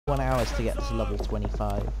hours to get to level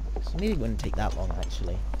 25. So maybe it wouldn't take that long,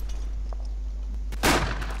 actually.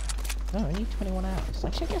 No, only 21 hours.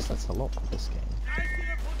 Actually, I guess that's a lot for this game.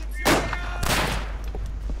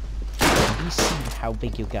 You see how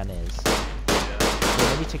big your gun is. Yeah,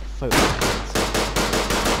 let me take a photo of it.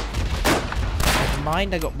 Never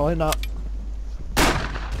mind, I got blown up.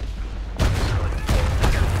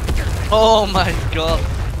 Oh my god.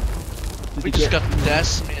 We just got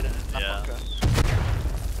decimated. Yeah.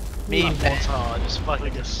 Me, Mortar just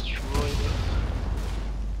fucking destroyed it.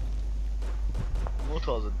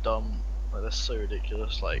 Mortars are dumb. Like, they're so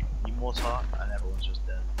ridiculous. Like, you mortar and everyone's just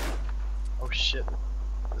dead. Oh shit.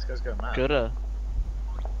 This guy's going mad. Good've.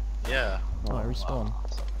 Yeah. Oh, I respawn. Wow,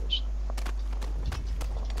 that's unfortunate.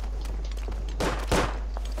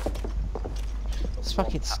 It's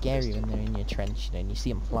fucking scary when they're in your trench, you know, and you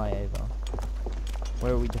see them fly over.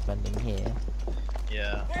 Where are we defending here?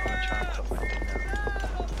 Yeah, I'm gonna try and put my thing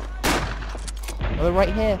down. Oh, they're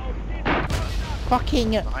right here!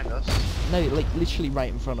 Fucking... Behind us. No, like, literally right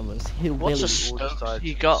in front of us. Hillbilly. What's a scope?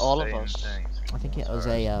 You got all of us. I think it was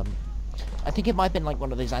a, I think it might have been like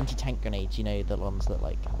one of those anti-tank grenades, you know, the ones that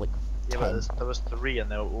like yeah, but there was 3 and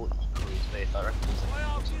they were all equally spaced, I reckon.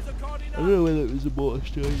 I don't know whether it was a mortar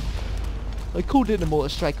strike. I called in a mortar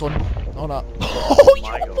strike on up. Oh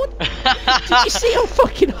my you, god. what? Did you see how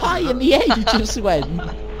fucking high in the air you just went?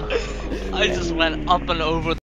 I just went up and over